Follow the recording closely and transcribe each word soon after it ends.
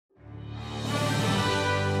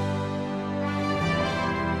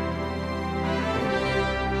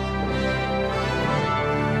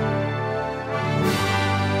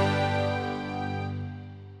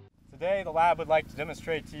the lab would like to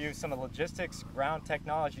demonstrate to you some of the logistics ground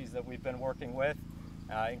technologies that we've been working with,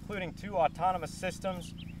 including 2 autonomous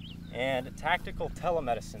systems and tactical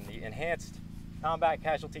telemedicine, the enhanced combat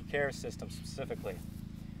casualty care system specifically.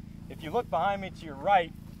 If you look behind me to your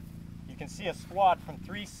right, you can see a squad from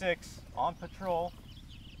 3-6 on patrol.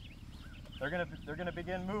 They're going to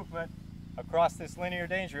begin movement across this linear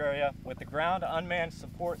danger area with the Ground Unmanned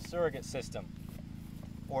Support Surrogate System,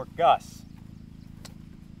 or GUS.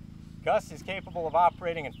 GUS is capable of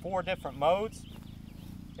operating in 4 different modes.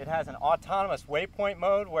 It has an autonomous waypoint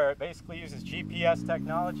mode where it basically uses GPS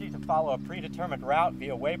technology to follow a predetermined route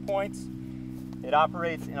via waypoints. It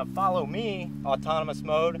operates in a follow me autonomous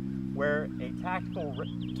mode where a tactical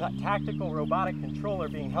robotic controller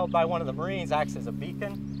being held by one of the Marines acts as a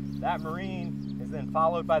beacon. That Marine is then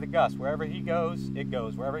followed by the GUS. Wherever he goes, it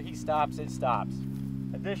goes. Wherever he stops, it stops.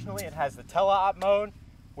 Additionally, it has the teleop mode,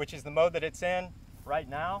 which is the mode that it's in right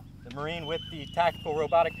now. The Marine with the tactical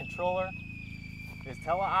robotic controller is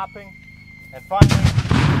teleoping. And finally,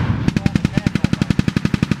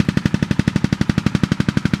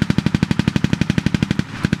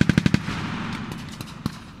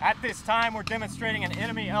 at this time, we're demonstrating an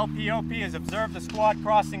enemy LPOP has observed the squad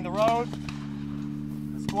crossing the road.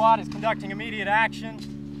 The squad is conducting immediate action.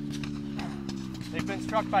 They've been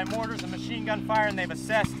struck by mortars and machine gun fire, and they've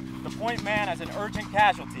assessed the point man as an urgent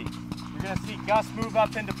casualty. You're going to see Gus move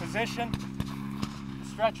up into position. The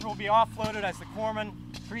stretcher will be offloaded as the corpsman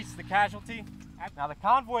treats the casualty. Now, the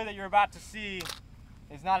convoy that you're about to see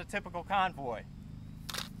is not a typical convoy.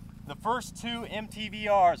 The first 2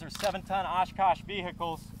 MTVRs, or 7-ton Oshkosh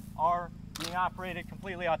vehicles, are being operated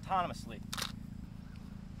completely autonomously.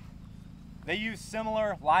 They use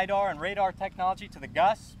similar LiDAR and radar technology to the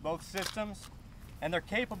GUS, both systems, and they're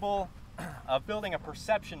capable of building a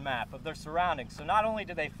perception map of their surroundings. So not only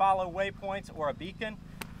do they follow waypoints or a beacon,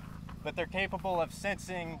 but they're capable of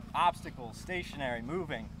sensing obstacles, stationary,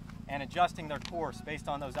 moving, and adjusting their course based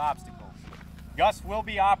on those obstacles. GUS will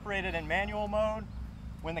be operated in manual mode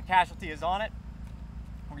when the casualty is on it.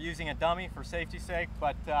 We're using a dummy for safety's sake,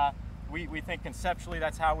 but we think conceptually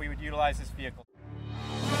that's how we would utilize this vehicle.